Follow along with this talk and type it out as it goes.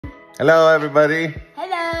Hello everybody.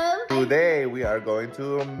 Hello. Today we are going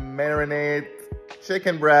to marinate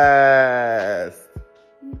chicken breast.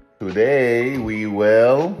 Today we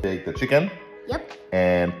will take the chicken. Yep.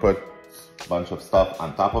 And put a bunch of stuff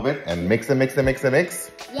on top of it and mix.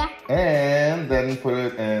 Yeah. And then put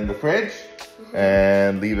it in the fridge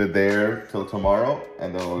and leave it there till tomorrow,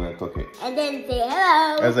 and then we're gonna cook it. And then say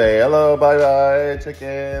hello. And say hello, bye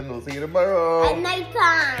chicken. We'll see you tomorrow. At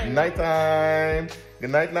nighttime. Nighttime. Good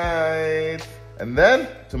night. And then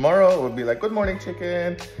tomorrow we'll be like, good morning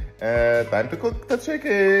chicken. Time to cook the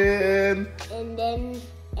chicken. And then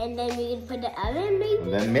we can put the oven maybe.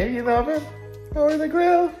 And then maybe the oven or the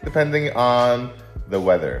grill, depending on the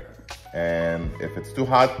weather. And if it's too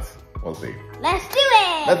hot, we'll see. Let's do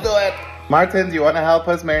it. Let's do it. Martin, do you want to help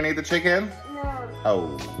us marinate the chicken? No.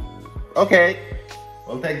 Oh. Okay.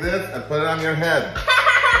 We'll take this and put it on your head.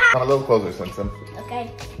 Come a little closer, Simpson.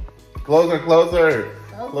 Okay. Closer. Closer,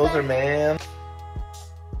 man.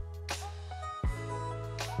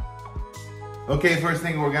 Okay, first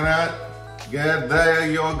thing we're gonna get the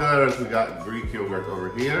yogurt. We got Greek yogurt over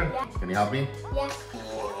here. Yeah. Can you help me? Yeah.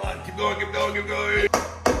 Keep going.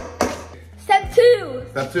 Step 2.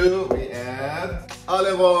 Step 2, we add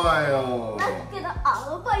olive oil. Let's get the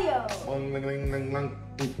olive oil.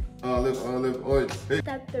 Olive oil. Hey.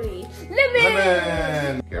 Step 3.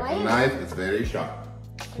 Lemon. Careful, knife, it's very sharp.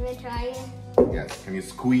 Can I try it? Yes, can you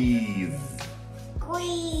squeeze?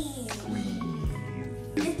 Squeeze. Squeeze.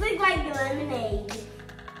 It's like lemonade.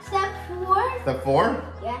 Step 4. Step 4?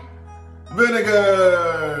 Yeah.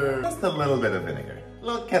 Vinegar. Just a little bit of vinegar.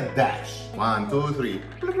 Look at that. 1, 2, 3.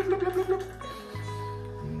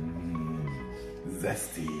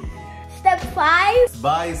 Zesty. Step 5.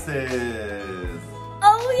 Spices.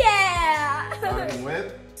 Oh yeah. Starting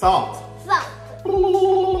with salt. Salt.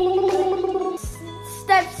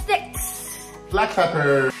 Step 6. Black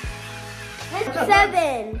pepper. Step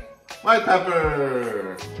 7. White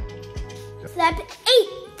pepper. Step 8.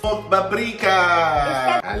 Smoked paprika.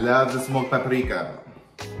 I love the smoked paprika.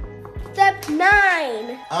 Step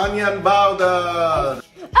 9. Onion powder.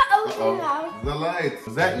 Uh-oh. The lights.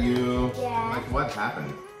 Was that you? Yeah. Like, what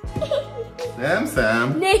happened?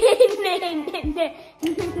 Sam.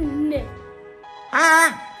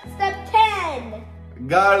 Step 10.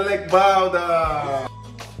 Garlic powder.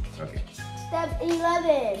 Okay. Step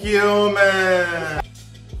 11. Cumin.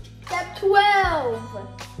 Step 12.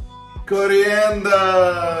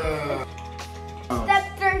 Coriander. Step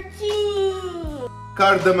 13.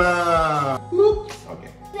 Cardamom.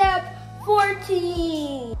 Okay. Step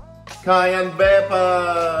 14. Cayenne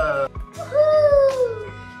pepper.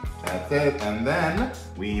 Woohoo! That's it. And then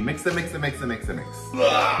we mix it. 1,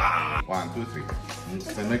 2, 3. Mix.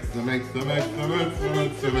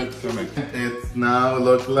 It's now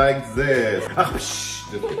look like this.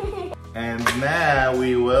 And now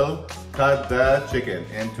we will cut the chicken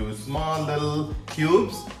into small little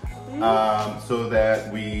cubes, so that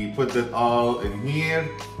we put it all in here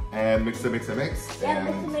and mix it. Yeah,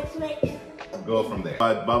 And mix. go from there.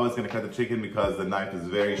 But Baba's gonna cut the chicken because the knife is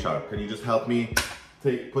very sharp. Can you just help me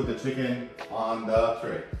put the chicken on the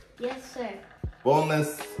tray? Yes, sir.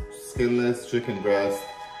 Boneless, skinless chicken breast,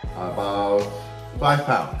 about 5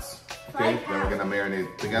 pounds. Okay, 5 then we're gonna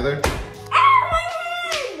marinate together. Ah, my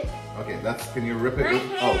hand! Okay, can you rip it? My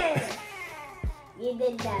hand. Oh, You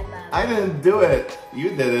did that, Mom. I didn't do it.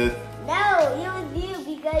 You did it. No, it was you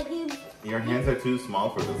because you... Your hands are too small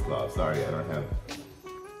for this glove. Sorry, I don't have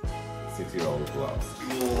 6-year-old gloves.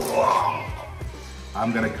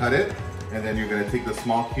 I'm gonna cut it, and then you're gonna take the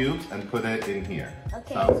small cubes and put it in here.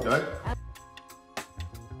 Okay. Sounds good?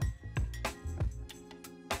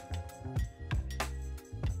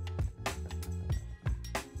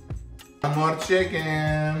 One more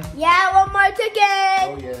chicken. Yeah, one more chicken.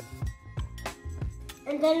 Oh yeah.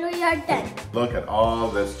 And then we are done. Look at all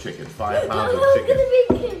this chicken. 5 pounds of No, chicken. it's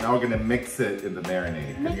gonna be... Now we're gonna mix it in the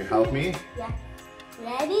marinade. Can you help me? Yeah.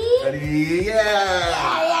 Ready? Ready? Yeah!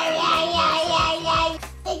 Yeah.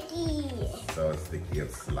 Sticky. So sticky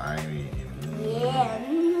and slimy. Yeah,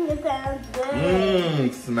 that sounds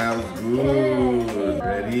good. Smells good.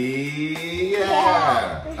 Ready?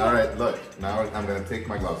 Yeah! Alright, look. Now I'm gonna take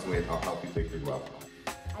my gloves. Wait, I'll help you take your gloves off.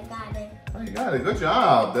 I got it. Oh, you got it. Good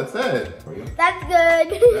job. That's it. That's good.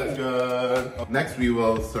 That's good. Next, we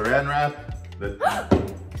will saran wrap the...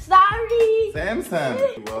 Sorry. Samson.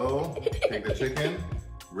 We will take the chicken,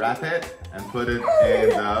 wrap it, and put it in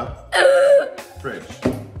the fridge.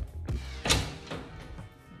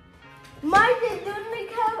 Martin, do you need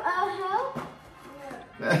help?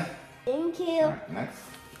 Thank you. Right, next,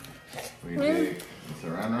 we take the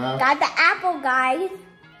saran wrap. Got the apple, guys.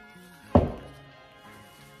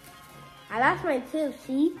 I lost mine too,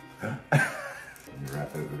 see?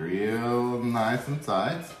 Wrap it real nice and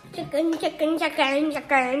tight. Chicken, chicken, chicken,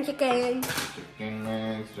 chicken, chicken. Chicken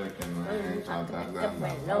wings, hot dog,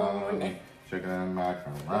 macaroni, chicken and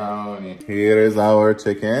macaroni. Here is our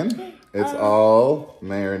chicken. It's all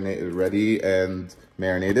marinated,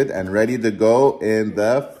 marinated and ready to go in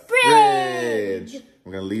the fridge.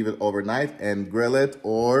 We're gonna leave it overnight and grill it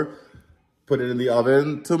or put it in the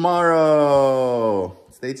oven tomorrow.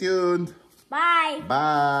 Stay tuned. Bye.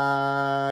 Bye.